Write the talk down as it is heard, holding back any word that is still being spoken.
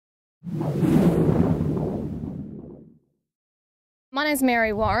My name's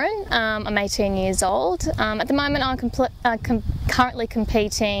Mary Warren. I'm 18 years old. At the moment I'm currently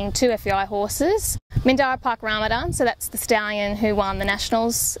competing 2 FEI horses. Mindara Park Ramadan, so that's the stallion who won the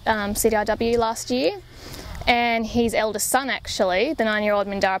Nationals CDIW last year. And his eldest son actually, the 9-year-old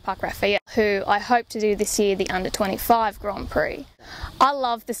Mindara Park Raphael, who I hope to do this year the Under 25 Grand Prix. I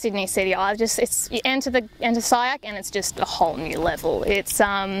love the Sydney CDI. You enter SIAC and it's just a whole new level. It's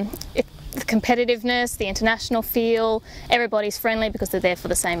the competitiveness, the international feel, everybody's friendly because they're there for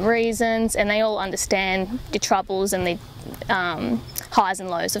the same reasons and they all understand your troubles and the highs and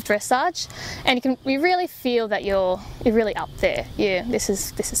lows of dressage, and you really feel that you're really up there. Yeah, this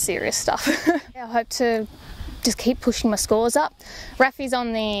is serious stuff. I hope to just keep pushing my scores up. Rafi's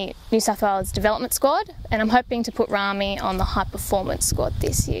on the New South Wales development squad and I'm hoping to put Rami on the high performance squad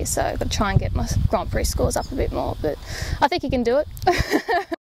this year, so I've got to try and get my Grand Prix scores up a bit more, but I think he can do it.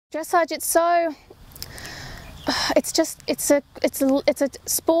 Dressage, it's a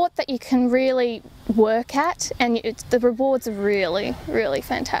sport that you can really work at, and the rewards are really, really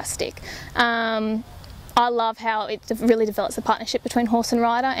fantastic. I love how it really develops a partnership between horse and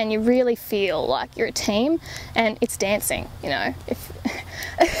rider, and you really feel like you're a team, and it's dancing, you know.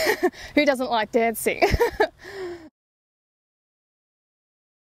 Who doesn't like dancing?